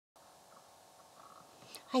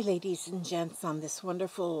Hi, ladies and gents, on this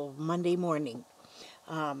wonderful Monday morning.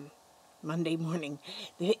 Um, Monday morning.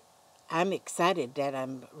 I'm excited that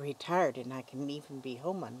I'm retired and I can even be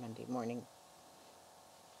home on Monday morning.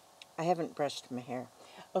 I haven't brushed my hair.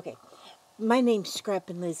 Okay, my name's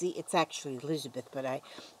Scrappin' Lizzie. It's actually Elizabeth, but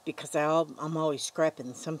I'm always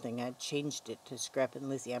scrapping something, I changed it to Scrappin'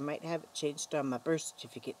 Lizzie. I might have it changed on my birth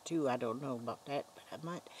certificate too. I don't know about that, but I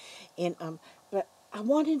might. And but I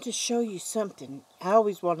wanted to show you something. I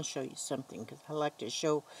always want to show you something because I like to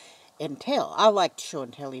show and tell. I like to show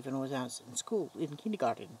and tell even when I was in school, in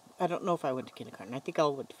kindergarten. I don't know if I went to kindergarten. I think I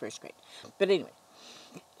went to first grade. But anyway,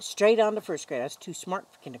 straight on to first grade. I was too smart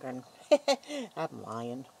for kindergarten. I'm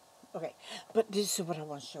lying. Okay, but this is what I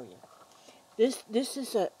want to show you. This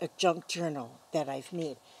is a junk journal that I've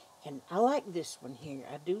made, and I like this one here.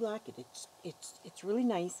 I do like it. It's really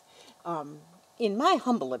nice. In my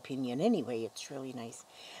humble opinion, anyway, it's really nice.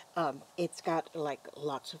 It's got like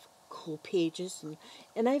lots of cool pages,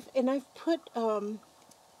 and I've put a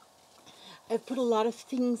lot of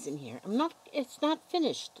things in here. It's not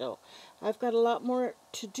finished though. I've got a lot more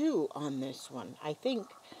to do on this one, I think,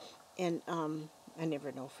 and I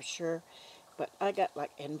never know for sure. But I got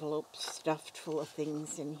like envelopes stuffed full of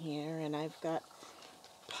things in here, and I've got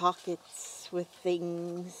pockets with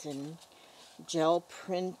things and gel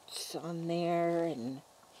prints on there, and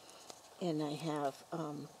I have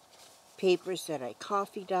papers that I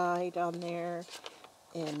coffee dyed on there,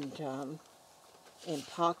 and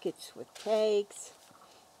pockets with tags.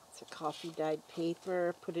 It's a coffee dyed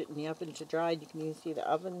paper. Put it in the oven to dry. You can even see the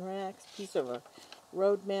oven racks. Piece of a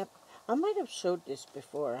road map. I might have showed this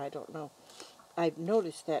before. I don't know. I've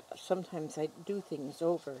noticed that sometimes I do things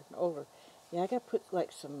over and over. Yeah, I got to put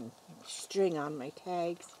like some string on my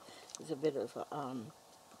tags. There's a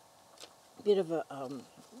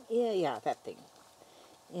yeah, that thing.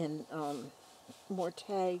 And more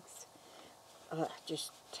tags,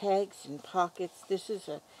 just tags and pockets.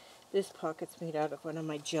 This pocket's made out of one of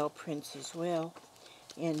my gel prints as well.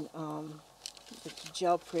 And it's a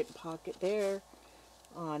gel print pocket there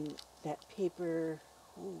on that paper.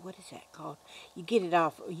 Ooh, what is that called? You get it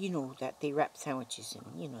off, you know that they wrap sandwiches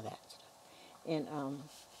in, you know that stuff. And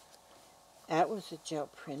that was a gel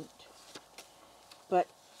print. But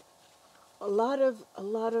a lot of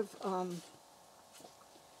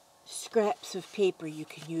scraps of paper you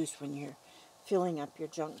can use when you're filling up your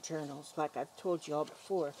junk journals, like I've told you all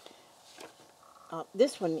before.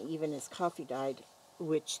 This one even is coffee dyed,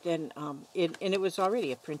 which then, and it was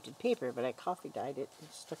already a printed paper, but I coffee dyed it and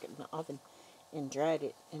stuck it in the oven and dried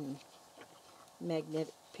it in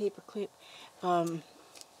magnetic paper clip. God,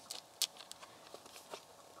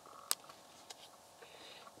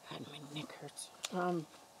 my neck hurts.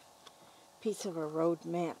 Piece of a road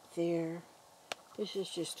map there. This is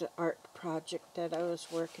just an art project that I was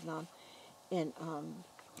working on. And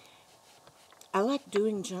I like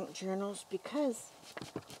doing junk journals because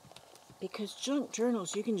junk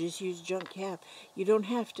journals, you can just use junk you have. You don't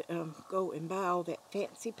have to go and buy all that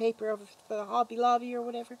fancy paper over for the Hobby Lobby or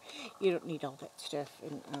whatever. You don't need all that stuff.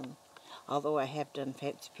 And although I have done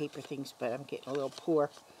fancy paper things, but I'm getting a little poor,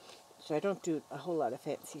 so I don't do a whole lot of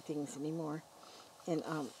fancy things anymore. And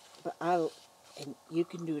and you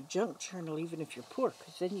can do a junk journal even if you're poor,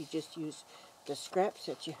 because then you just use the scraps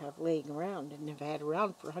that you have laying around and have had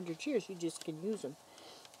around for 100 years. You just can use them.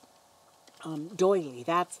 Doily,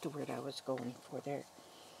 that's the word I was going for there.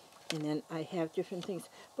 And then I have different things.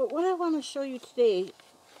 But what I want to show you today,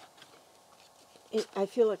 I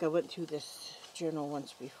feel like I went through this journal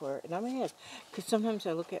once before, and I may have, because sometimes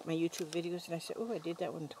I look at my YouTube videos and I say, oh, I did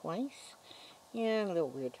that one twice. Yeah, a little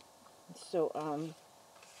weird. So,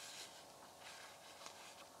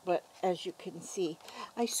 but as you can see,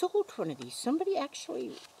 I sold one of these. Somebody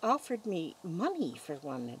actually offered me money for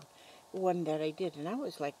one that I did, and I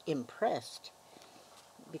was like impressed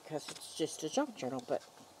because it's just a junk journal. But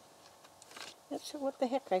that's what the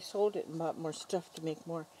heck. I sold it and bought more stuff to make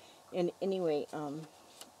more. And anyway,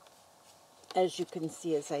 as you can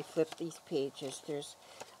see, as I flip these pages, there's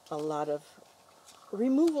a lot of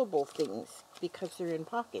removable things because they're in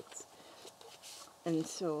pockets, and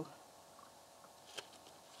so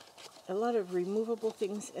a lot of removable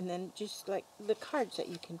things, and then just like the cards that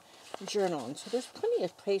you can journal. And so there's plenty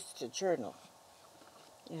of place to journal.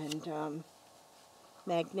 And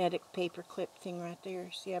magnetic paper clip thing right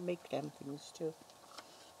there. See, I make them things too.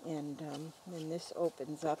 And then this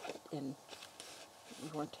opens up and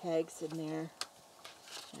more tags in there.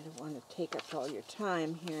 I don't want to take up all your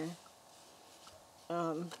time here.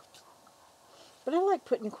 But I like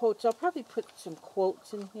putting quotes. I'll probably put some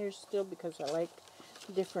quotes in here still because I like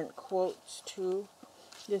different quotes too.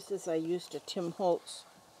 This is, I used a Tim Holtz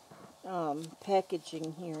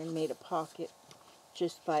packaging here and made a pocket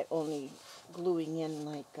just by only gluing in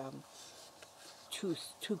like two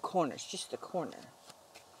corners, just the corner.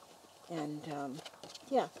 And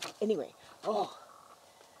yeah, anyway, oh,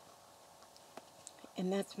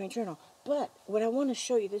 and that's my journal. But what I want to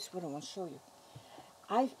show you, this is what I want to show you.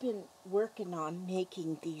 I've been working on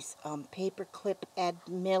making these paper clip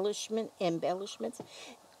embellishments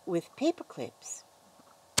with paper clips.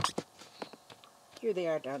 Here they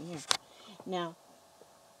are down here. Now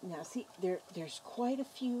see, there's quite a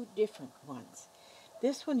few different ones.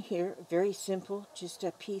 This one here, very simple, just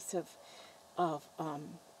a piece of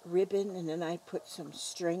ribbon, and then I put some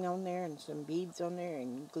string on there and some beads on there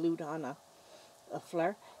and glued on a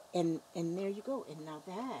flower, and there you go. And now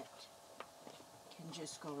that can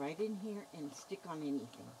just go right in here and stick on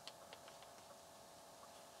anything.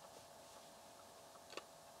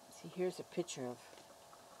 See, here's a picture of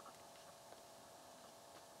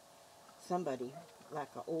somebody like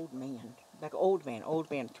an old man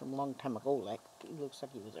from a long time ago, like he looks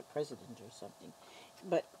like he was a president or something.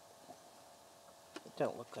 But it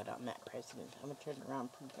don't look good on that president. I'm going to turn it around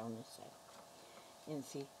and put it on this side. And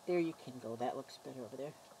see, there you can go. That looks better over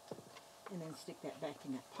there. And then stick that back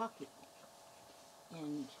in that pocket.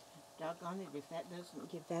 And doggone it, if that doesn't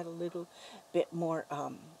give that a little bit more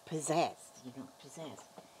pizzazz, pizzazz.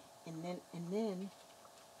 And then,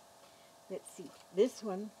 let's see, this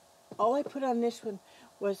one, all I put on this one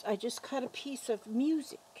was I just cut a piece of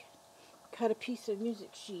music. Cut a piece of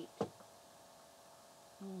music sheet.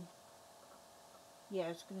 Yeah, I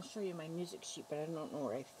was going to show you my music sheet, but I don't know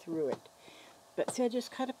where I threw it. But see, I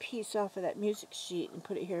just cut a piece off of that music sheet and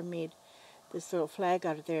put it here and made this little flag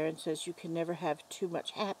out of there and says you can never have too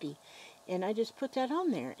much happy. And I just put that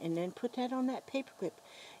on there and then put that on that paper clip.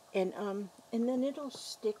 And then it'll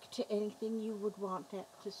stick to anything you would want that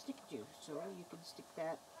to stick to. So you can stick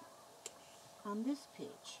that on this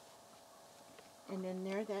page. And then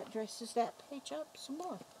there, that dresses that page up some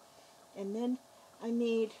more. And then I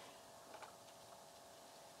made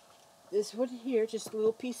this one here, just a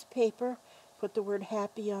little piece of paper, put the word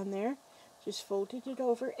happy on there, just folded it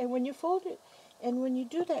over, and when you fold it, and when you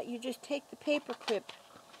do that, you just take the paper clip,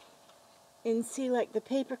 and see, like the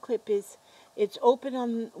paper clip it's open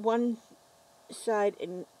on one side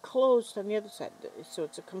and closed on the other side, so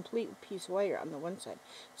it's a complete piece of wire on the one side.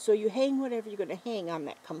 So you hang whatever you're going to hang on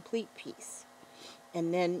that complete piece,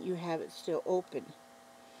 and then you have it still open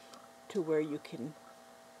to where you can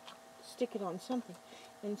stick it on something.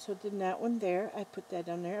 And so then that one there, I put that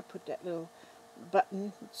on there. I put that little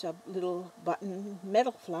button, it's a little button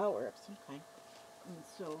metal flower of some kind. And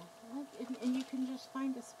so, and you can just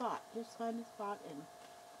find a spot. Just find a spot and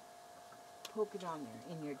poke it on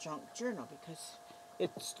there in your junk journal, because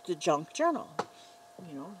it's the junk journal.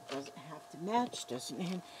 Doesn't have to match,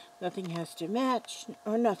 nothing has to match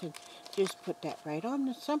or nothing. Just put that right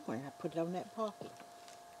on somewhere. I put it on that pocket.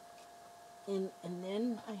 And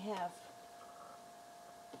then I have,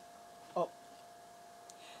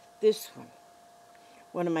 this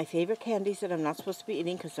one of my favorite candies that I'm not supposed to be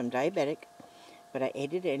eating because I'm diabetic, but I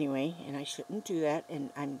ate it anyway, and I shouldn't do that,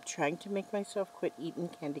 and I'm trying to make myself quit eating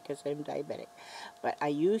candy because I'm diabetic. But I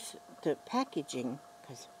use the packaging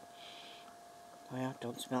because, well, it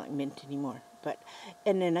don't smell like mint anymore.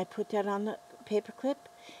 And then I put that on the paper clip,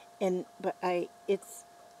 but it's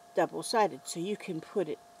double-sided, so you can put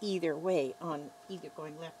it either way, on either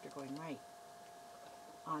going left or going right.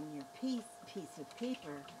 On your piece of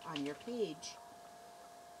paper, on your page,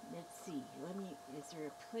 let's see, is there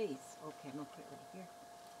a place? Okay, I'm going to put it right here.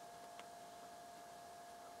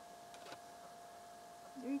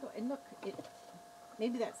 There you go, and look,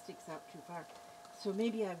 maybe that sticks out too far. So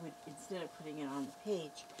maybe I would, instead of putting it on the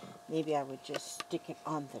page, maybe I would just stick it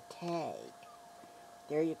on the tag.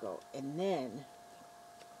 There you go, and then,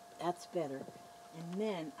 that's better. And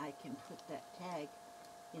then I can put that tag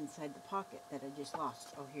inside the pocket that I just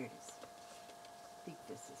lost. Oh, here it is. I think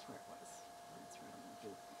this is where it was. That's what I'm going to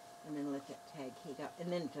do. And then let that tag hang out. And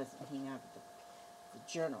then it doesn't hang out of the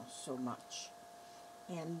journal so much.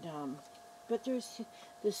 And, but there's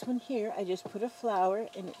this one here. I just put a flower,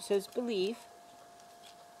 and it says believe.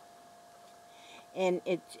 And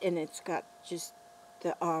it's got just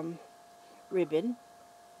the ribbon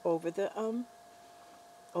over the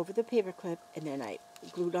paper clip, and then I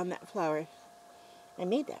glued on that flower. I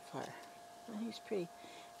made that flower. I think it's pretty.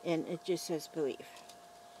 And it just says believe.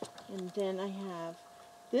 And then I have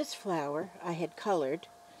this flower I had colored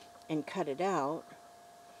and cut it out.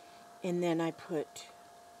 And then I put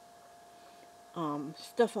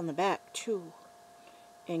stuff on the back too,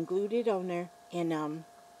 and glued it on there. And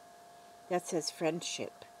that says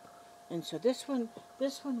friendship. And so this one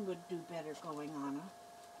would do better going on a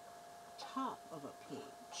top of a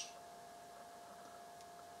page.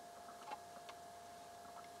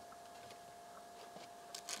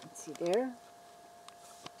 Let's see there,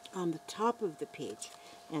 on the top of the page,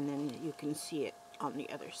 and then you can see it on the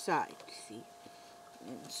other side, see?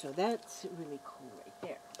 And so that's really cool right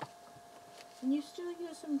there. And you still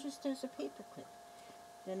use them just as a paper clip.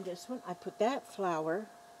 Then this one, I put that flower,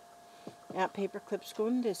 that paper clip's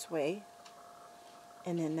going this way,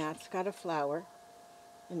 and then that's got a flower,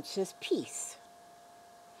 and it says peace.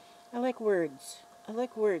 I like words. I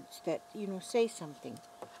like words that, you know, say something.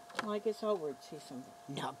 Well, I guess all words say something.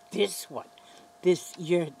 Now this one,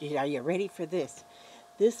 are you ready for this?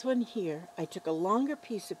 This one here, I took a longer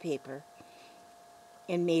piece of paper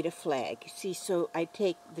and made a flag. See, so I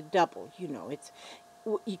take the double, you know,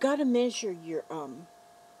 you got to measure your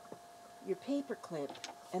paper clip,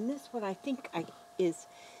 and this one I think is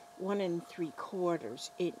 1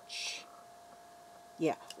 3/4 inch.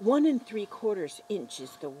 Yeah, 1 3/4 inch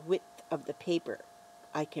is the width of the paper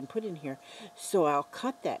I can put in here. So I'll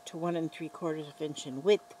cut that to 1 3/4 inch in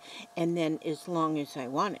width, and then as long as I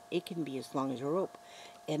want it, it can be as long as a rope.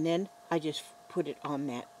 And then I just put it on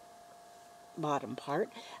that bottom part.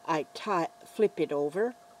 I flip it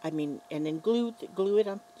over, and then glue it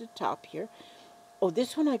on the top here. Oh,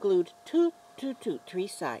 this one I glued three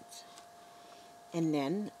sides. And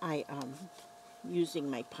then I, using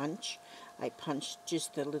my punch, I punched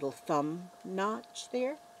just a little thumb notch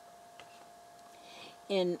there.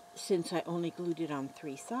 And since I only glued it on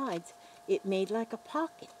 3 sides, it made like a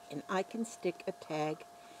pocket. And I can stick a tag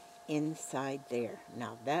inside there.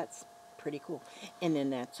 Now that's pretty cool. And then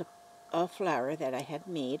that's a flower that I had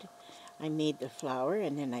made. I made the flower,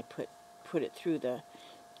 and then I put it through the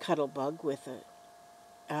Cuttlebug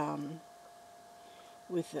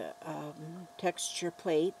with a texture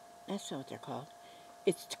plate. That's not what they're called.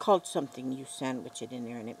 It's called something. You sandwich it in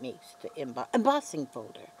there, and it makes the embossing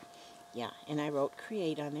folder. Yeah, and I wrote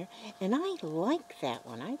create on there, and I like that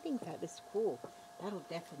one. I think that is cool. That'll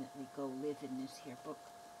definitely go live in this here book.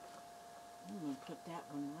 I'm going to put that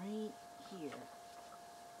one right here.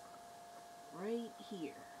 Right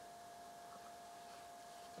here.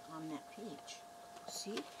 On that page.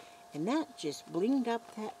 See? And that just blinged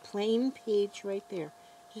up that plain page right there.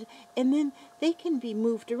 And then they can be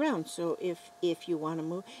moved around. So if you want to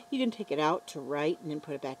move, you can take it out to write and then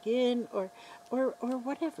put it back in, or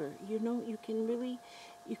whatever. You know, you can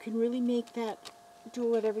really make that do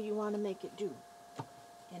whatever you want to make it do.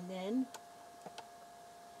 And then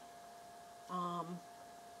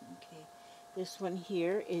okay, this one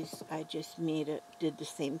here is I just did the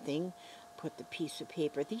same thing. Put the piece of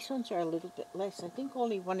paper. These ones are a little bit less. I think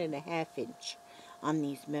only 1.5 inch on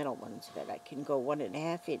these metal ones, that I can go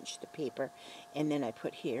 1.5 inch the paper. And then I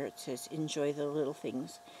put here, it says enjoy the little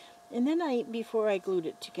things. And then before I glued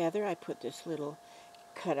it together, I put this little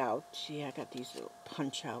cutout. See, I got these little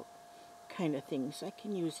punch out kind of things. I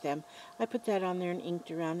can use them. I put that on there and inked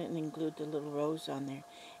around it, and then glued the little rose on there.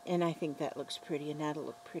 And I think that looks pretty, and that'll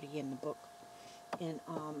look pretty in the book. And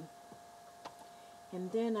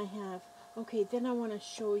then I have, okay, then I want to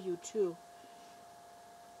show you too.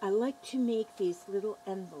 I like to make these little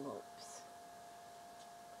envelopes.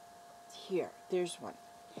 Here, there's one.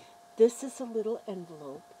 This is a little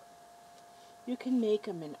envelope. You can make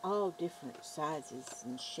them in all different sizes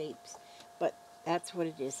and shapes, but that's what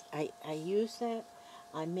it is. I use that.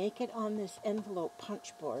 I make it on this envelope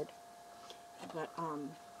punch board. But,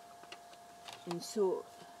 and so,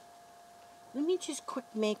 let me just quick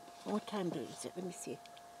make, what time is it? Let me see.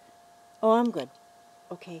 Oh, I'm good.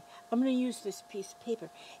 Okay, I'm going to use this piece of paper.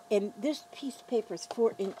 And this piece of paper is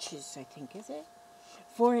 4 inches, I think, is it?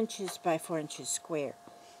 4 inches by 4 inches square.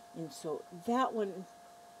 And so that one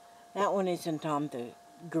isn't on the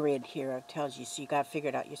grid here, it tells you, so you got to figure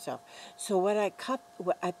it out yourself. So what I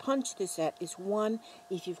punch this at is 1,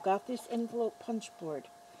 if you've got this envelope punch board,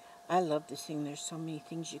 I love this thing, there's so many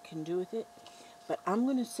things you can do with it, but I'm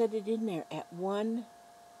going to set it in there at 1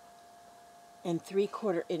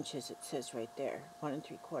 3/4 inches, it says right there, 1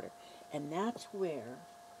 3/4, and that's where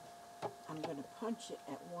I'm going to punch it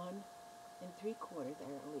at 1 3/4,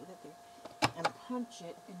 there, I'll leave it there, and punch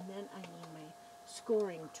it, and then I need my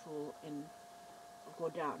scoring tool and go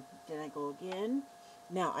down. Then I go again.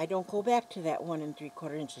 Now I don't go back to that 1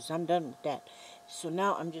 3/4 inches. I'm done with that. So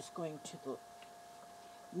now I'm just going to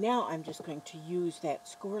use that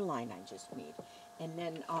score line I just made, and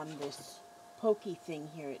then on this pokey thing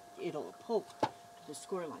here, it'll poke to the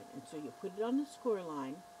score line. And so you put it on the score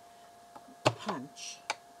line, punch,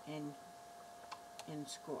 and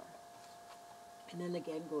score. And then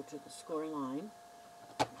again go to the score line,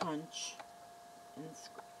 punch, punch and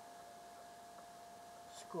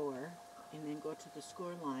score, and then go to the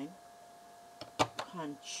score line,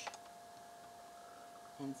 punch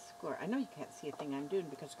and score. I know you can't see a thing I'm doing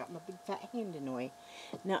because I've got my big fat hand in the way.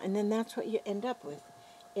 Now, and then that's what you end up with.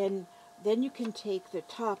 And then you can take the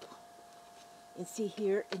top and see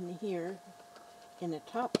here and here in the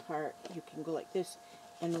top part, you can go like this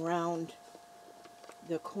and round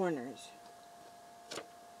the corners.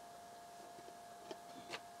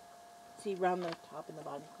 See, round the top and the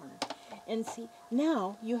bottom corner. And see,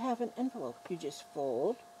 now you have an envelope. You just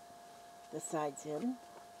fold the sides in,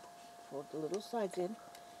 fold the little sides in,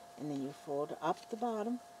 and then you fold up the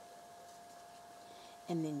bottom,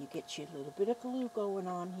 and then you get you a little bit of glue going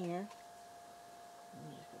on here.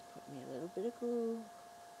 I'm just going to put me a little bit of glue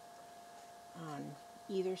on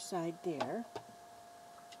either side there,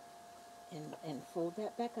 and fold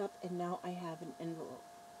that back up, and now I have an envelope.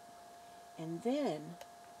 And then,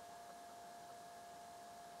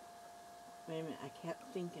 wait a minute, I can't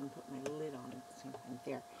think and put my lid on at the same time.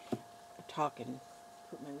 There, I talk and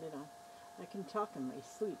put my lid on. I can talk in my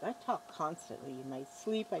sleep. I talk constantly in my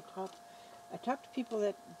sleep. I talk to people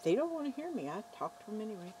that they don't want to hear me. I talk to them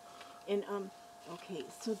anyway. And okay,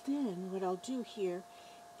 so then what I'll do here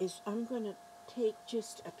is I'm going to take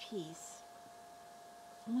just a piece.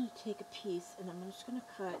 I'm going to take a piece and I'm just going to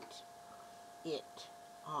cut it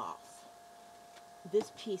off.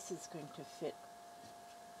 This piece is going to fit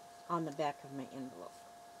on the back of my envelope.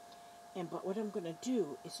 But what I'm going to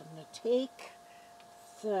do is I'm going to take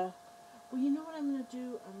the, well, you know what I'm going to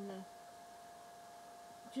do? I'm going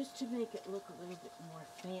to, just to make it look a little bit more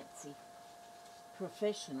fancy,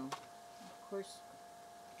 professional. Of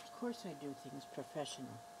course I do things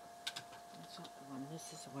professional. That's not the one.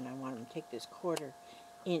 This is the one I want. I'm going to take this 1/4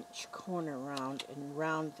 inch corner round and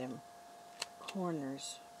round them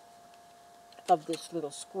corners of this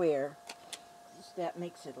little square. That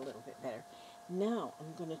makes it a little bit better. Now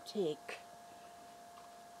I'm going to take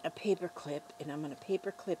a paper clip and I'm going to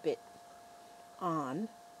paper clip it on.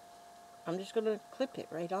 I'm just going to clip it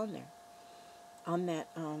right on there, on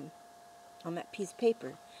that piece of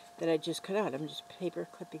paper that I just cut out. I'm just paper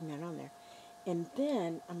clipping that on there, and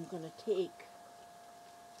then I'm going to take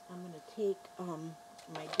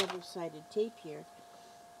my double-sided tape here.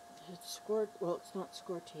 It's score. Well, it's not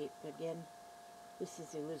score tape again. This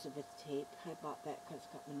is Elizabeth tape. I bought that because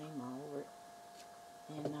it's got my name all over it.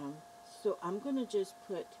 And so I'm going to just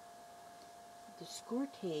put the score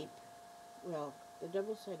tape, well, the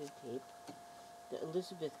double-sided tape, the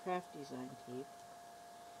Elizabeth Craft Design tape,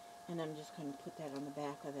 and I'm just going to put that on the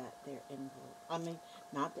back of that there envelope. I mean,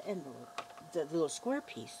 not the envelope, the little square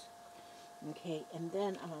piece. Okay, and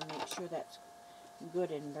then I'm going to make sure that's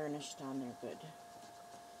good and burnished on there good.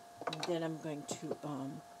 And then I'm going to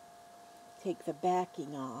take the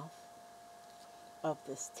backing off of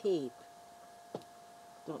this tape.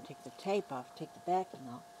 Don't take the tape off, take the backing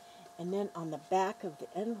off. And then on the back of the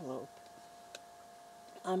envelope,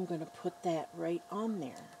 I'm going to put that right on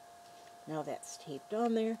there. Now that's taped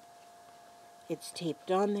on there. It's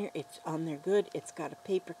taped on there. It's on there good. It's got a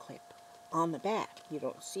paper clip on the back. You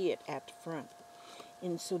don't see it at the front.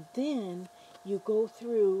 And so then you go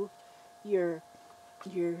through your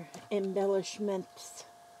embellishments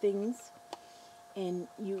things, and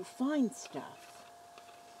you find stuff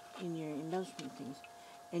in your embellishment things,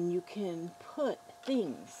 and you can put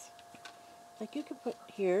things, like you can put,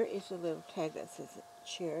 here is a little tag that says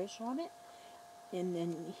cherish on it, and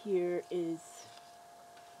then here is,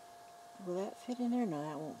 will that fit in there? No,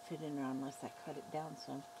 that won't fit in there unless I cut it down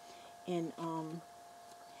some. And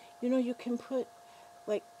you know, you can put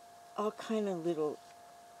like all kind of little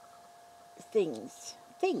things,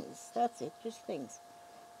 that's it, just things.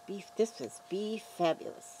 This is Be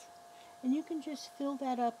Fabulous. And you can just fill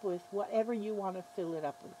that up with whatever you want to fill it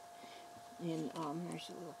up with. And there's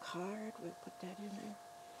a little card. We'll put that in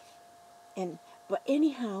there. But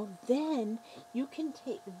anyhow, then you can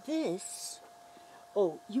take this.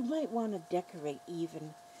 Oh, you might want to decorate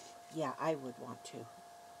even. Yeah, I would want to.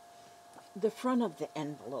 The front of the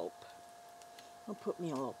envelope. I'll put me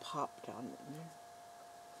a little pop dot in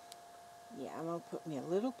there. Yeah, I'm going to put me a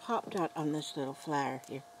little pop dot on this little flower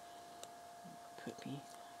here.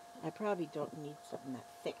 I probably don't need something that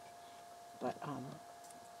thick, but I'm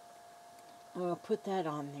going to put that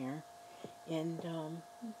on there, and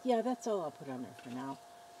yeah, that's all I'll put on there for now,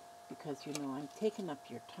 because you know I'm taking up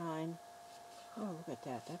your time. Oh, look at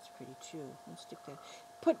that, that's pretty too. I'll stick that.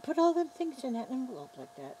 Put all them things in that envelope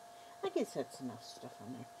like that. I guess that's enough stuff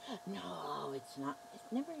on there. No, it's not.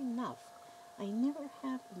 It's never enough. I never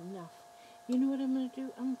have enough. You know what I'm going to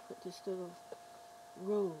do? I'm going to put this little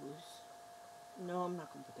rose No, I'm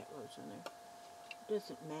not going to put that rose on there. It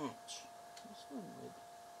doesn't match. This one would.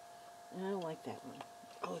 I don't like that one.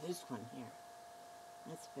 Oh, this one here.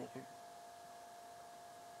 That's better.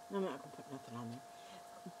 I'm not going to put nothing on there.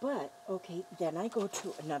 But, okay, then I go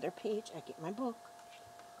to another page. I get my book.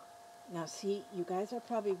 Now, see, you guys are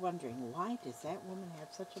probably wondering, why does that woman have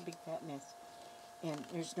such a big fat mess? And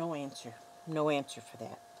there's no answer. No answer for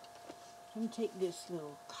that. I'm going to take this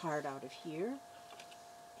little card out of here.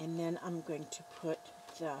 And then I'm going to put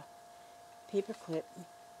the paper clip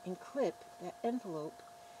and clip that envelope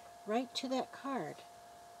right to that card.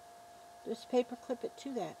 Just paper clip it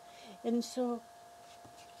to that. And so,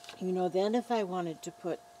 you know, then if I wanted to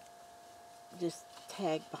put this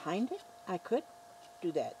tag behind it, I could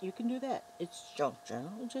do that. You can do that. It's junk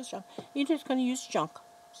journal. It's just junk. You're just going to use junk.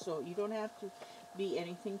 So you don't have to be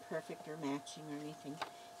anything perfect or matching or anything.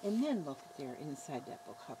 And then look there inside that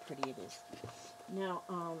book, how pretty it is. Now,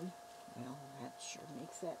 well, that sure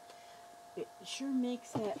makes that, it sure makes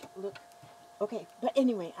that look, okay. But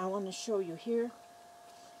anyway, I want to show you here.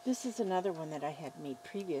 This is another one that I had made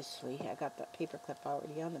previously. I got the paper clip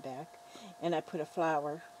already on the back. And I put a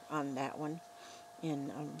flower on that one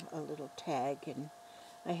and a little tag. And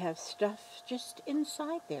I have stuff just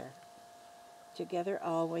inside there. Together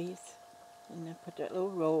always. And I put that little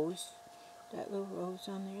rose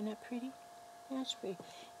on there. Isn't that pretty? Yeah, that's pretty.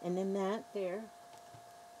 And then that there,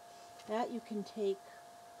 that you can take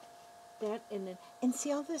that and then, and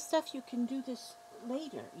see all this stuff, you can do this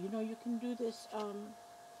later. You know, you can do this,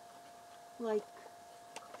 like,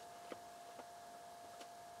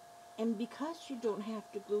 and because you don't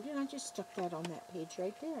have to glue it in, I just stuck that on that page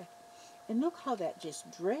right there. And look how that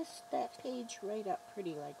just dressed that page right up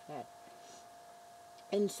pretty like that.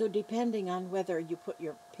 And so depending on whether you put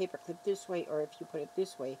your paper clip this way or if you put it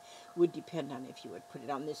this way would depend on if you would put it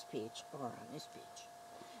on this page or on this page.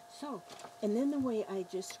 So, and then the way I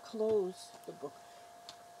just close the book,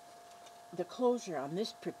 the closure on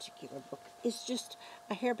this particular book is just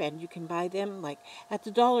a hairband. You can buy them like at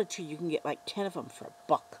the Dollar Tree. You can get like 10 of them for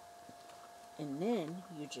 $1. And then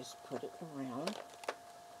you just put it around,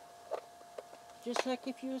 just like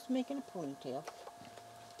if you was making a ponytail.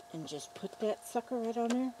 And just put that sucker right on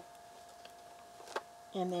there.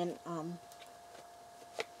 And then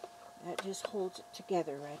that just holds it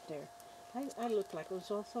together right there. I looked like I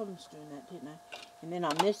was all thumbs doing that, didn't I? And then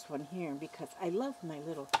on this one here, because I love my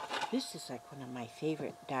little, this is like one of my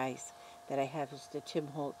favorite dies that I have is the Tim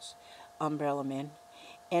Holtz Umbrella Man.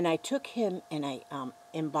 And I took him and I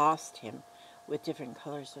embossed him with different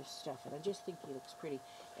colors of stuff. And I just think he looks pretty.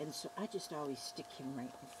 And so I just always stick him right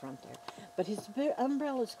in front there. But his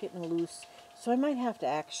umbrella's getting loose, so I might have to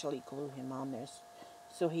actually glue him on there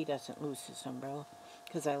so he doesn't lose his umbrella,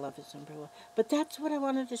 because I love his umbrella. But that's what I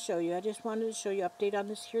wanted to show you. I just wanted to show you update on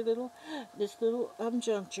this here little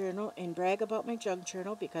junk journal and brag about my junk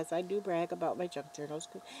journal, because I do brag about my junk journals.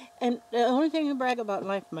 And the only thing I brag about in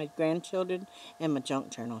life, my grandchildren and my junk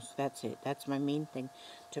journals. That's it. That's my main thing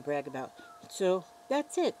to brag about. So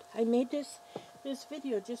that's it. I made this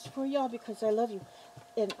video just for y'all because I love you.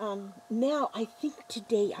 And now I think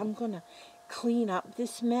today I'm going to clean up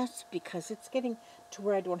this mess because it's getting to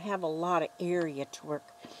where I don't have a lot of area to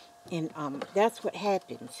work. And that's what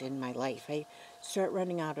happens in my life. I start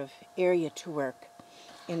running out of area to work.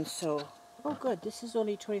 And so, oh good, this is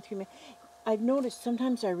only 23 minutes. I've noticed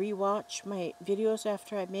sometimes I rewatch my videos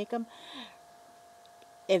after I make them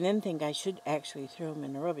and then think I should actually throw them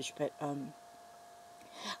in the rubbish. But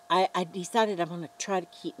I decided I'm going to try to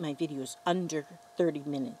keep my videos under 30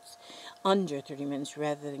 minutes. Under 30 minutes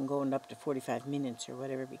rather than going up to 45 minutes or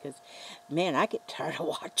whatever, because, man, I get tired of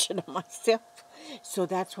watching them myself. So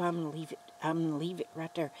that's why I'm going to leave it. I'm going to leave it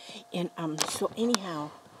right there. And so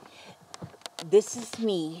anyhow, this is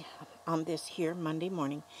me on this here Monday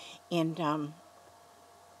morning. And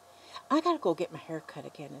I got to go get my hair cut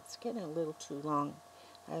again. It's getting a little too long.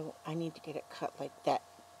 I need to get it cut like that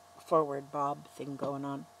forward bob thing going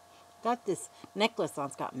on. Got this necklace on.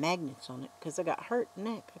 It's got magnets on it because I got hurt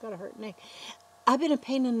neck. I got a hurt neck. I've been a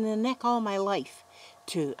pain in the neck all my life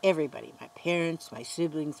to everybody. My parents, my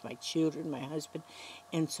siblings, my children, my husband.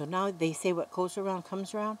 And so now they say what goes around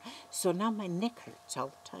comes around. So now my neck hurts all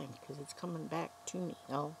the time because it's coming back to me.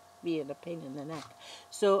 I'll be in a pain in the neck.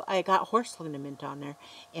 So I got horse liniment on there.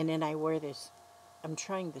 And then I wear this. I'm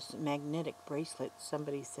trying this magnetic bracelet.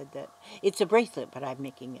 Somebody said that it's a bracelet, but I'm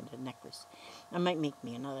making it a necklace. I might make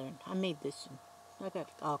me another. I made this, and I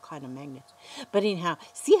got all kind of magnets. But anyhow,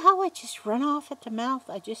 see how I just run off at the mouth?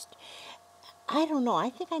 I don't know.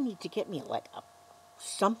 I think I need to get me like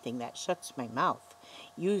something that shuts my mouth.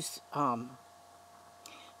 Use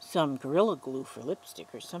some Gorilla Glue for lipstick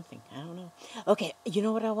or something. I don't know. Okay, you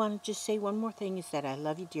know what I want to just say one more thing is that I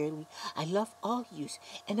love you dearly. I love all yous.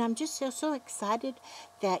 And I'm just so excited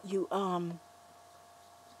that you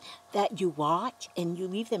watch and you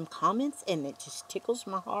leave them comments, and it just tickles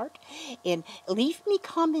my heart. And leave me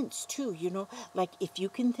comments too, like if you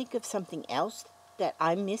can think of something else that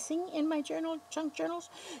I'm missing in my junk journals,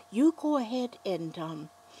 you go ahead and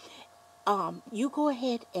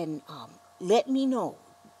let me know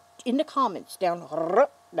in the comments down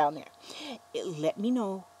there. Let me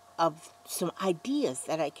know of some ideas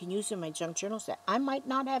that I can use in my junk journals that I might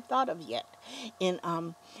not have thought of yet. And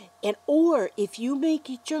or if you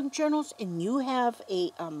make junk journals and you have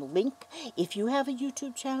a link, if you have a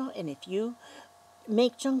YouTube channel and if you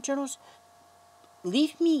make junk journals,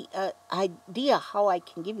 leave me an idea how I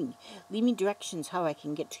can leave me directions how I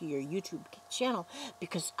can get to your YouTube channel,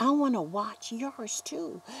 because I want to watch yours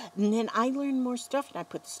too. And then I learn more stuff, and I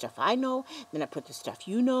put the stuff I know, then I put the stuff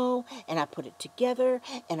you know, and I put it together,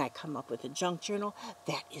 and I come up with a junk journal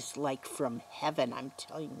that is like from heaven, I'm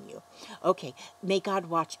telling you. Okay, may God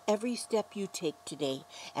watch every step you take today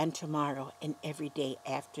and tomorrow and every day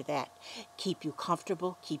after that. Keep you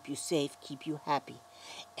comfortable, keep you safe, keep you happy.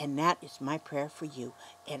 And that is my prayer for you.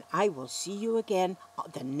 And I will see you again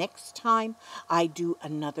the next time I do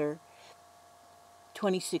another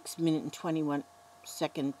 26-minute and 21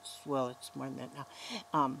 seconds, well, it's more than that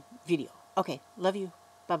now, video. Okay, love you.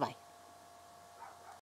 Bye-bye.